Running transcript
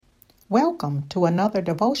welcome to another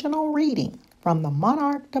devotional reading from the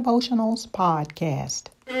Monarch Devotionals podcast.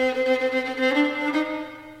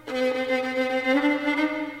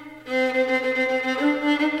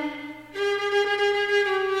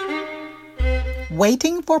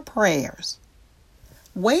 Waiting for prayers.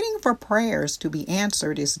 Waiting for prayers to be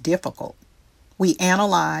answered is difficult. We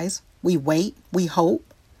analyze, we wait, we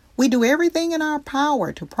hope. We do everything in our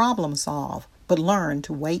power to problem solve, but learn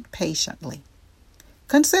to wait patiently.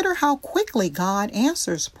 Consider how quickly God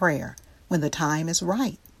answers prayer when the time is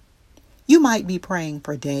right. You might be praying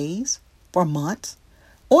for days, for months,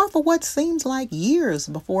 or for what seems like years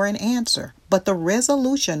before an answer, but the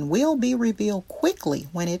resolution will be revealed quickly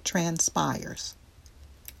when it transpires.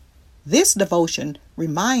 This devotion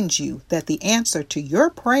reminds you that the answer to your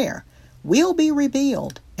prayer will be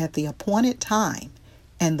revealed at the appointed time,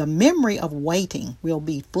 and the memory of waiting will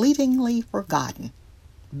be fleetingly forgotten.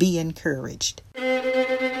 Be encouraged.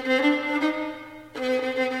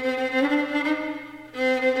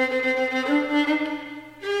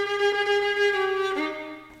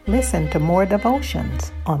 Listen to more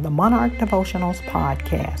devotions on the Monarch Devotionals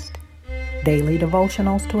podcast. Daily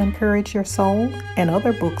devotionals to encourage your soul and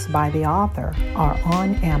other books by the author are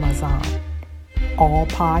on Amazon. All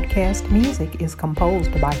podcast music is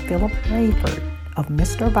composed by Philip Rayford of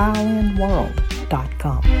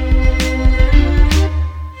MrViolinWorld.com.